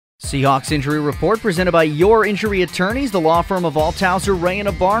Seahawks Injury Report presented by your injury attorneys, the law firm of Althauser Rayan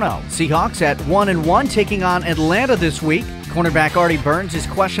Abbarno. Seahawks at 1-1 taking on Atlanta this week. Cornerback Artie Burns is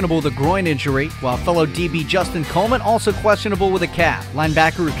questionable with a groin injury, while fellow DB Justin Coleman also questionable with a calf.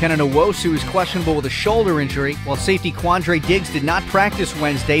 Linebacker Kenan Nwosu is questionable with a shoulder injury, while safety Quandre Diggs did not practice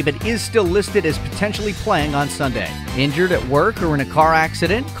Wednesday but is still listed as potentially playing on Sunday. Injured at work or in a car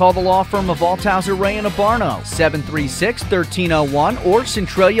accident? Call the law firm of Althauser Rayan Abbarno, 736-1301 or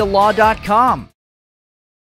CentraliaLaw.com.